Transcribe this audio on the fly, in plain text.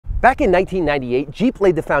Back in 1998, Jeep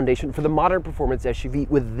laid the foundation for the modern performance SUV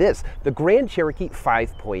with this, the Grand Cherokee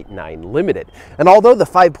 5.9 Limited. And although the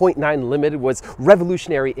 5.9 Limited was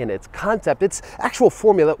revolutionary in its concept, its actual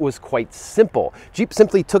formula was quite simple. Jeep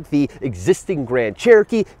simply took the existing Grand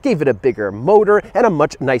Cherokee, gave it a bigger motor and a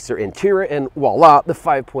much nicer interior, and voila, the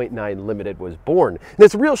 5.9 Limited was born. And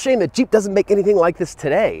it's a real shame that Jeep doesn't make anything like this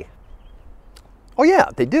today. Oh yeah,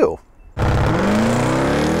 they do.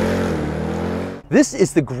 This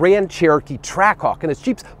is the Grand Cherokee TrackHawk, and it's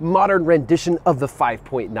Jeep's modern rendition of the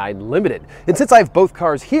 5.9 Limited. And since I have both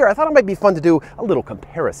cars here, I thought it might be fun to do a little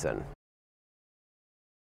comparison.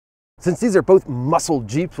 Since these are both muscle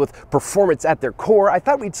Jeeps with performance at their core, I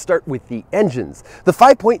thought we'd start with the engines. The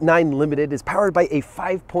 5.9 Limited is powered by a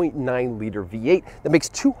 5.9 liter V8 that makes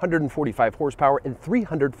 245 horsepower and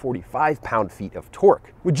 345 pound-feet of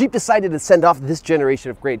torque. When Jeep decided to send off this generation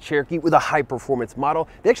of Grand Cherokee with a high-performance model,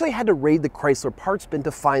 they actually had to raid the Chrysler parts bin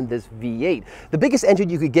to find this V8. The biggest engine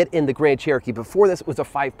you could get in the Grand Cherokee before this was a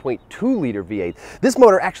 5.2 liter V8. This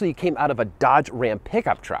motor actually came out of a Dodge Ram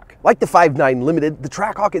pickup truck. Like the 5.9 Limited, the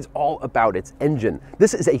TrackHawk is all about its engine.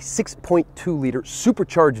 This is a 6.2 liter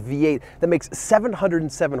supercharged V8 that makes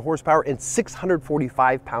 707 horsepower and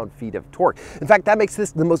 645 pound-feet of torque. In fact, that makes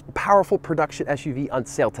this the most powerful production SUV on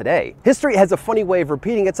sale today. History has a funny way of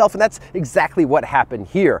repeating itself, and that's exactly what happened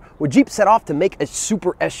here. When Jeep set off to make a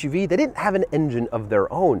super SUV, they didn't have an engine of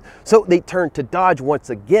their own, so they turned to Dodge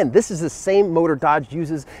once again. This is the same motor Dodge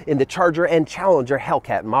uses in the Charger and Challenger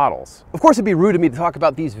Hellcat models. Of course, it'd be rude of me to talk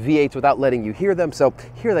about these V8s without letting you hear them, so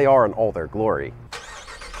here they are in all their glory.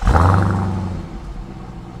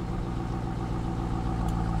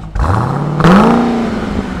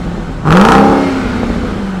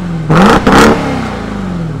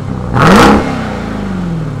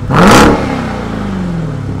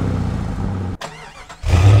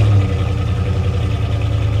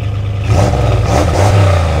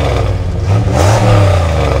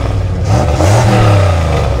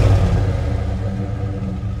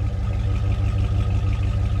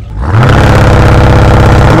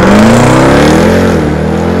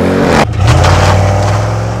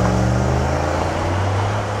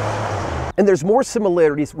 And there's more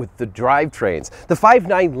similarities with the drivetrains. The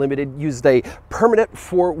 5.9 Limited used a permanent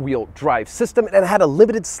four-wheel drive system and had a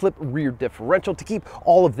limited slip rear differential to keep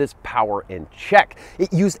all of this power in check.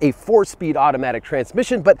 It used a 4-speed automatic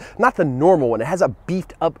transmission, but not the normal one. It has a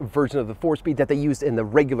beefed up version of the 4-speed that they used in the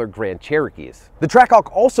regular Grand Cherokees. The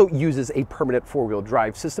TrackHawk also uses a permanent four-wheel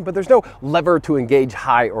drive system, but there's no lever to engage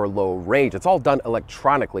high or low range. It's all done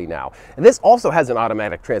electronically now. And this also has an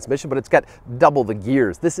automatic transmission, but it's got double the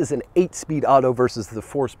gears. This is an 8-speed auto versus the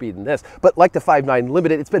 4-speed in this. But like the 5.9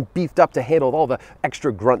 Limited, it's been beefed up to handle all the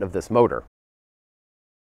extra grunt of this motor.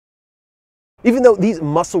 Even though these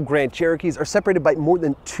muscle Grand Cherokees are separated by more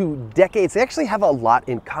than 2 decades, they actually have a lot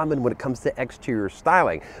in common when it comes to exterior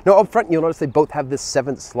styling. Now up front, you'll notice they both have this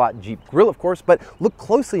 7-slot Jeep grille, of course, but look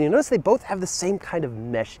closely and you'll notice they both have the same kind of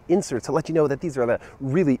mesh inserts to let you know that these are the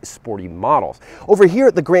really sporty models. Over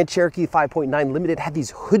here, the Grand Cherokee 5.9 Limited had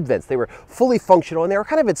these hood vents. They were fully functional and they were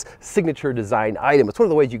kind of its signature design item. It's one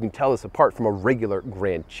of the ways you can tell this apart from a regular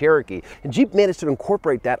Grand Cherokee. And Jeep managed to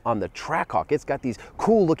incorporate that on the TrackHawk. It's got these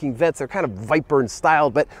cool looking vents. They're kind of Viper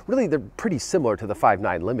styled, but really they're pretty similar to the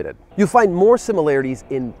 5.9 Limited. You'll find more similarities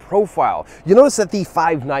in profile. You'll notice that the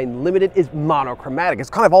 5.9 Limited is monochromatic. It's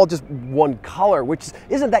kind of all just one color, which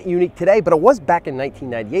isn't that unique today, but it was back in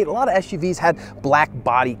 1998. A lot of SUVs had black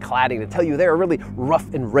body cladding to tell you they are really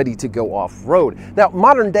rough and ready to go off-road. Now,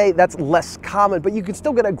 modern day, that's less common, but you can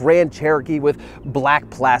still get a Grand Cherokee with black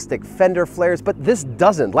plastic fender flares, but this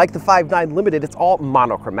doesn't. Like the 5.9 Limited, it's all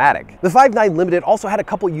monochromatic. The 5.9 Limited also had a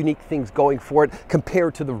couple unique things going for it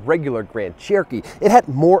compared to the regular Grand Cherokee. It had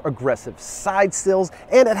more aggressive side sills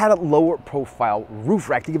and it had a lower profile roof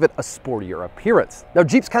rack to give it a sportier appearance. Now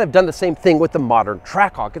Jeep's kind of done the same thing with the modern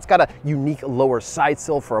TrackHawk. It's got a unique lower side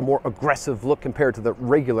sill for a more aggressive look compared to the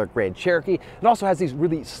regular Grand Cherokee. It also has these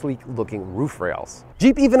really sleek looking roof rails.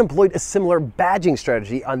 Jeep even employed a similar badging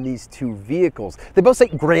strategy on these two vehicles. They both say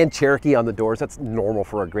Grand Cherokee on the doors. That's normal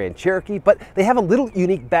for a Grand Cherokee, but they have a little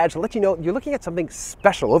unique badge to let you know you're looking at something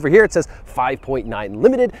special. Over here it says 5.9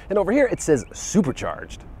 Limited, and over here it says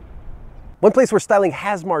Supercharged. One place where styling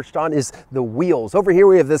has marched on is the wheels. Over here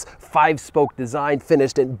we have this 5-spoke design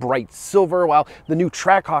finished in bright silver, while the new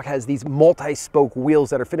TrackHawk has these multi-spoke wheels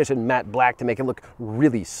that are finished in matte black to make it look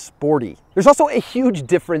really sporty. There's also a huge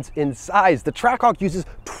difference in size. The TrackHawk uses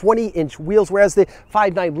 20-inch wheels, whereas the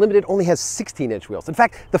 5.9 Limited only has 16-inch wheels. In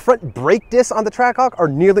fact, the front brake discs on the TrackHawk are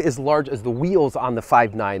nearly as large as the wheels on the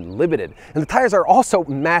 5.9 Limited. And the tires are also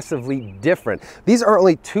massively different. These are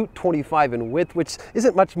only 225 in width, which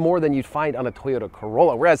isn't much more than you'd find on a Toyota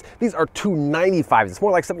Corolla, whereas these are 295. It's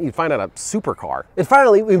more like something you'd find on a supercar. And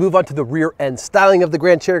finally, we move on to the rear end styling of the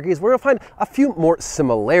Grand Cherokees, where you'll find a few more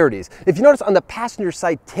similarities. If you notice on the passenger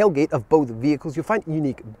side tailgate of both vehicles, you'll find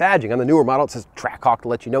unique badging. On the newer model, it says TrackHawk to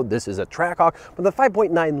let you know this is a TrackHawk. But the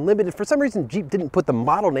 5.9 Limited, for some reason, Jeep didn't put the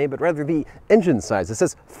model name, but rather the engine size. It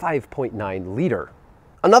says 5.9 liter.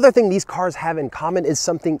 Another thing these cars have in common is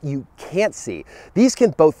something you can't see. These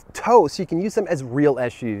can both tow, so you can use them as real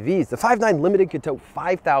SUVs. The 5.9 Limited can tow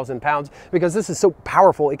 5,000 pounds because this is so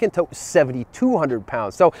powerful, it can tow 7,200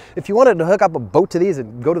 pounds. So if you wanted to hook up a boat to these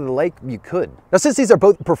and go to the lake, you could. Now, since these are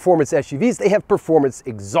both performance SUVs, they have performance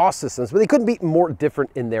exhaust systems, but they couldn't be more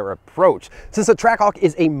different in their approach. Since the TrackHawk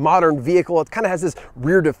is a modern vehicle, it kind of has this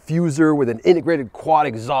rear diffuser with an integrated quad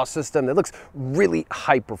exhaust system that looks really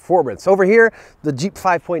high performance. Over here, the Jeep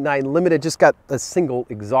 5.9 Limited just got a single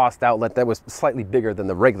exhaust outlet that was slightly bigger than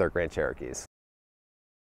the regular Grand Cherokees.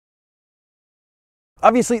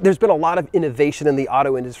 Obviously, there's been a lot of innovation in the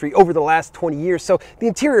auto industry over the last 20 years, so the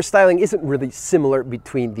interior styling isn't really similar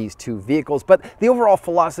between these two vehicles, but the overall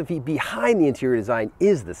philosophy behind the interior design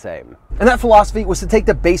is the same. And that philosophy was to take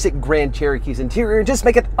the basic Grand Cherokee's interior and just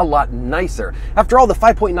make it a lot nicer. After all, the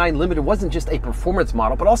 5.9 Limited wasn't just a performance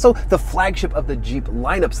model, but also the flagship of the Jeep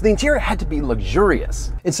lineup, so the interior had to be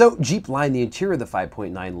luxurious. And so Jeep lined the interior of the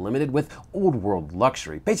 5.9 Limited with old world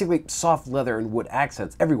luxury, basically soft leather and wood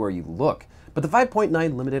accents everywhere you look. But the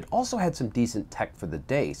 5.9 Limited also had some decent tech for the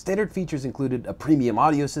day. Standard features included a premium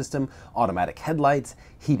audio system, automatic headlights,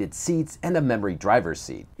 heated seats, and a memory driver's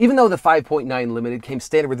seat. Even though the 5.9 Limited came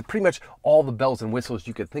standard with pretty much all the bells and whistles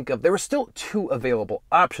you could think of, there were still two available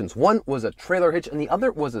options. One was a trailer hitch and the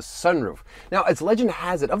other was a sunroof. Now, as legend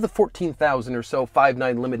has it, of the 14,000 or so 5.9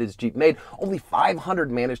 Limiteds Jeep made, only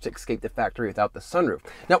 500 managed to escape the factory without the sunroof.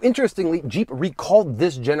 Now, interestingly, Jeep recalled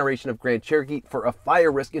this generation of Grand Cherokee for a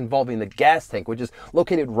fire risk involving the gas tank, which is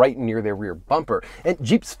located right near their rear bumper. And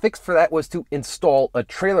Jeep's fix for that was to install a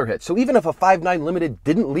trailer hitch. So even if a 5.9 Limited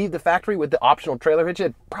didn't leave the factory with the optional trailer hitch,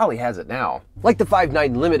 it probably has it now. Like the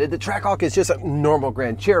 5.9 Limited, the TrackHawk is just a normal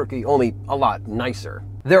Grand Cherokee, only a lot nicer.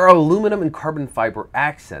 There are aluminum and carbon fiber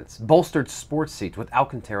accents, bolstered sports seats with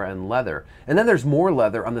Alcantara and leather, and then there's more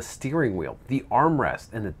leather on the steering wheel, the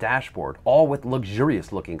armrest, and the dashboard, all with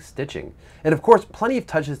luxurious looking stitching. And of course, plenty of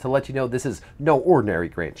touches to let you know this is no ordinary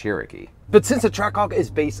Grand Cherokee. But since the TrackHawk is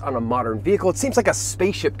based on a modern vehicle, it seems like a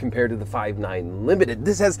spaceship compared to the 5.9 Limited.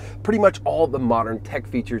 This has pretty much all the modern tech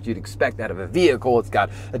features you'd expect out of a vehicle. It's got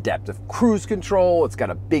adaptive cruise control, it's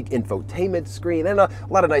got a big infotainment screen, and a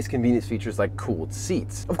lot of nice convenience features like cooled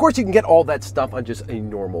seats. Of course, you can get all that stuff on just a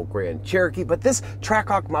normal Grand Cherokee, but this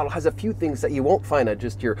TrackHawk model has a few things that you won't find on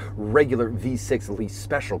just your regular V6 Lease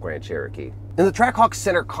Special Grand Cherokee. In the TrackHawk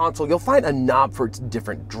center console, you'll find a knob for its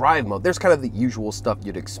different drive mode. There's kind of the usual stuff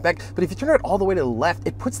you'd expect, but if you turn it all the way to the left,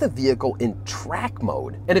 it puts the vehicle in track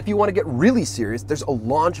mode. And if you want to get really serious, there's a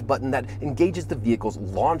launch button that engages the vehicle's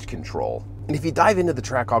launch control. And if you dive into the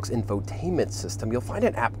TrackHawk's infotainment system, you'll find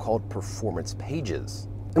an app called Performance Pages.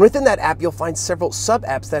 And within that app, you'll find several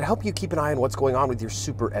sub-apps that help you keep an eye on what's going on with your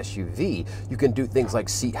super SUV. You can do things like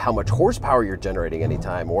see how much horsepower you're generating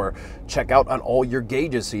anytime, or check out on all your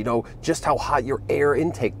gauges so you know just how hot your air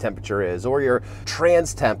intake temperature is, or your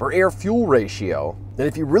trans temp or air fuel ratio. And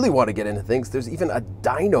if you really want to get into things, there's even a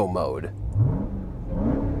dyno mode.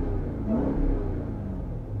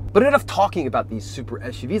 But enough talking about these super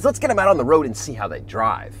SUVs, let's get them out on the road and see how they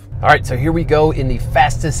drive. All right, so here we go in the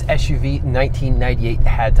fastest SUV 1998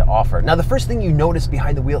 had to offer. Now, the first thing you notice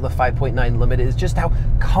behind the wheel of the 5.9 Limited is just how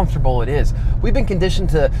comfortable it is. We've been conditioned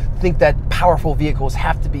to think that powerful vehicles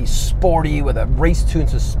have to be sporty with a race-tuned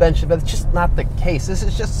suspension, but it's just not the case. This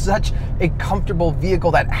is just such a comfortable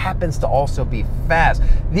vehicle that happens to also be fast.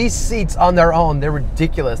 These seats on their own, they're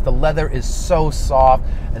ridiculous. The leather is so soft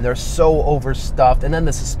and they're so overstuffed. And then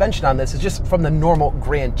the suspension on this is just from the normal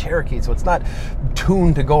Grand Cherokee, so it's not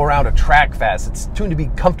tuned to go around a track fast. It's tuned to be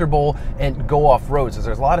comfortable and go off roads. So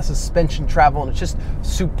there's a lot of suspension travel and it's just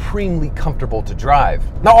supremely comfortable to drive.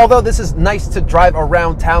 Now, although this is nice to drive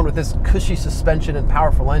around town with this cushy suspension and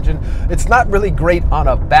powerful engine, it's not really great on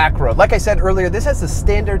a back road. Like I said earlier, this has the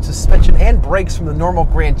standard suspension and brakes from the normal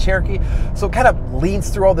Grand Cherokee, so it kind of leans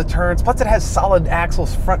through all the turns. Plus it has solid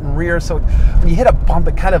axles front and rear, so when you hit a bump,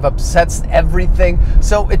 it kind of upsets everything.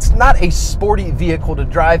 So it's not a sporty vehicle to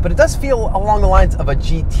drive, but it does feel along the lines of a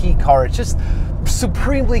GT car. It's just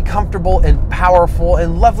supremely comfortable and powerful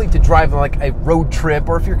and lovely to drive on like a road trip,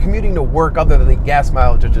 or if you're commuting to work, other than the gas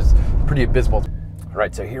mileage, which is pretty abysmal. All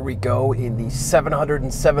right, so here we go in the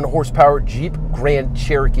 707 horsepower Jeep Grand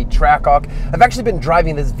Cherokee TrackHawk. I've actually been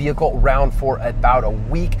driving this vehicle around for about a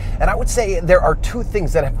week, and I would say there are two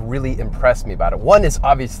things that have really impressed me about it. One is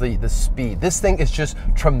obviously the speed. This thing is just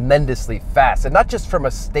tremendously fast, and not just from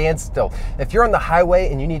a standstill. If you're on the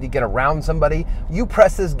highway and you need to get around somebody, you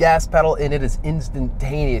press this gas pedal and it is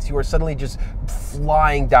instantaneous. You are suddenly just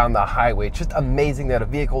flying down the highway. It's just amazing that a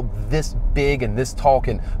vehicle this big and this tall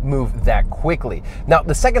can move that quickly. Now,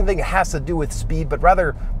 the second thing has to do with speed, but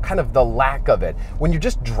rather kind of the lack of it. When you're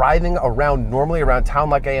just driving around normally around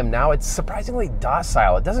town like I am now, it's surprisingly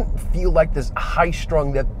docile. It doesn't feel like this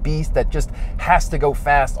high-strung beast that just has to go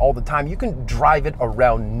fast all the time. You can drive it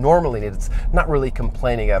around normally, and it's not really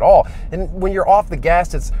complaining at all. And when you're off the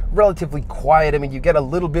gas, it's relatively quiet. I mean, you get a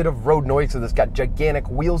little bit of road noise, so it's got gigantic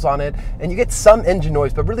wheels on it, and you get some engine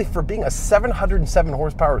noise, but really for being a 707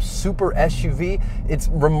 horsepower super SUV, it's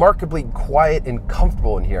remarkably quiet and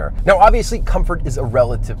comfortable in here. Now, obviously, comfort is a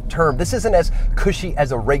relative term. This isn't as cushy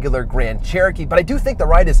as a regular Grand Cherokee, but I do think the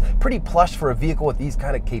ride is pretty plush for a vehicle with these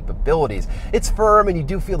kind of capabilities. It's firm and you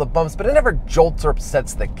do feel the bumps, but it never jolts or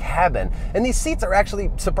upsets the cabin. And these seats are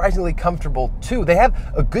actually surprisingly comfortable too. They have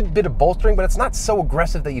a good bit of bolstering, but it's not so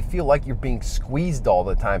aggressive that you feel like you're being squeezed all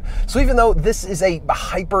the time. So even though this is a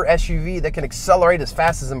hyper SUV that can accelerate as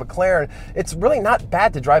fast as a McLaren, it's really not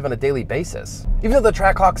bad to drive on a daily basis. Even though the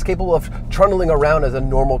TrackHawk's capable of trundling around as a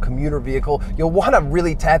normal commuter vehicle, you'll want to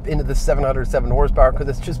really tap into the 707 horsepower because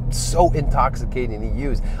it's just so intoxicating to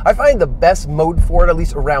use. I find the best mode for it, at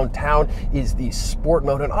least around town, is the sport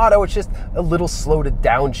mode. In auto, it's just a little slow to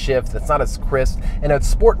downshift. It's not as crisp. And at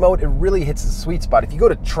sport mode, it really hits the sweet spot. If you go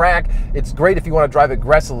to track, it's great if you want to drive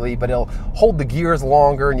aggressively, but it'll hold the gears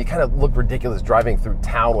longer and you kind of look ridiculous driving through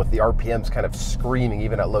town with the RPMs kind of screaming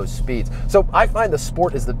even at low speeds. So I find the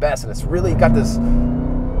sport is the best, and it's really got this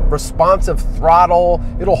responsive throttle.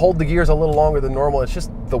 It'll hold the gears a little longer than normal. It's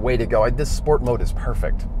just the way to go. This sport mode is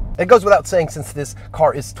perfect. It goes without saying, since this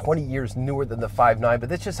car is 20 years newer than the 5.9, but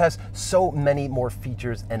this just has so many more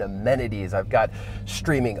features and amenities. I've got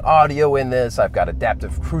streaming audio in this. I've got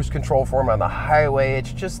adaptive cruise control for me on the highway.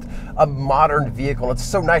 It's just a modern vehicle. And it's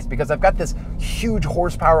so nice because I've got this huge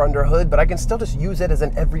horsepower under hood, but I can still just use it as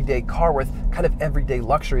an everyday car with kind of everyday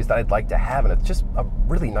luxuries that I'd like to have. And it's just a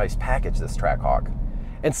really nice package, this TrackHawk.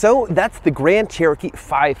 And so that's the Grand Cherokee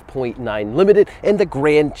 5.9 Limited and the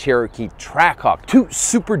Grand Cherokee TrackHawk, two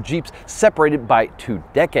super Jeeps separated by 2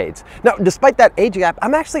 decades. Now, despite that age gap,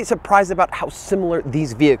 I'm actually surprised about how similar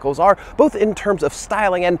these vehicles are, both in terms of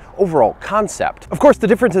styling and overall concept. Of course, the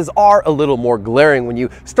differences are a little more glaring when you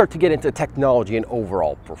start to get into technology and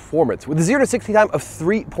overall performance. With a 0 to 60 time of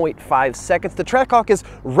 3.5 seconds, the TrackHawk is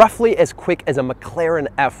roughly as quick as a McLaren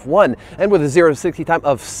F1, and with a 0 to 60 time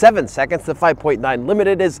of 7 seconds, the 5.9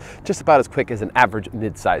 Limited is just about as quick as an average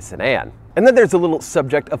mid-size sedan. And then there's a little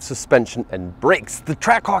subject of suspension and brakes. The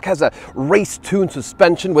TrackHawk has a race-tuned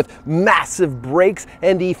suspension with massive brakes,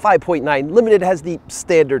 and the 5.9 Limited has the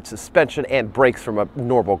standard suspension and brakes from a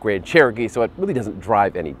normal Grand Cherokee, so it really doesn't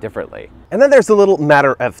drive any differently. And then there's a little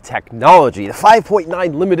matter of technology. The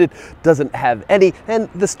 5.9 Limited doesn't have any, and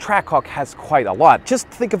this TrackHawk has quite a lot. Just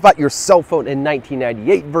think about your cell phone in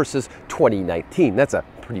 1998 versus 2019. That's a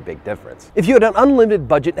pretty big difference. If you had an unlimited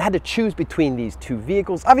budget and had to choose between these two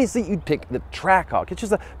vehicles, obviously you'd pick the TrackHawk. It's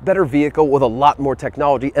just a better vehicle with a lot more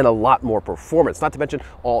technology and a lot more performance, not to mention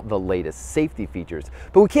all the latest safety features.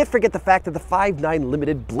 But we can't forget the fact that the 5.9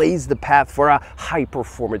 Limited blazed the path for a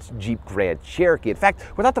high-performance Jeep Grand Cherokee. In fact,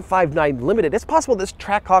 without the 5.9 Limited, it's possible this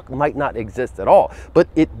TrackHawk might not exist at all, but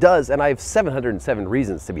it does, and I have 707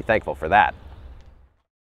 reasons to be thankful for that.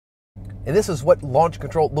 And this is what launch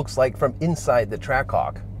control looks like from inside the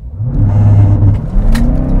TrackHawk.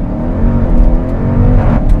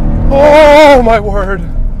 Oh my word!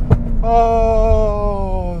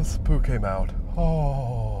 Oh, this poo came out. Oh.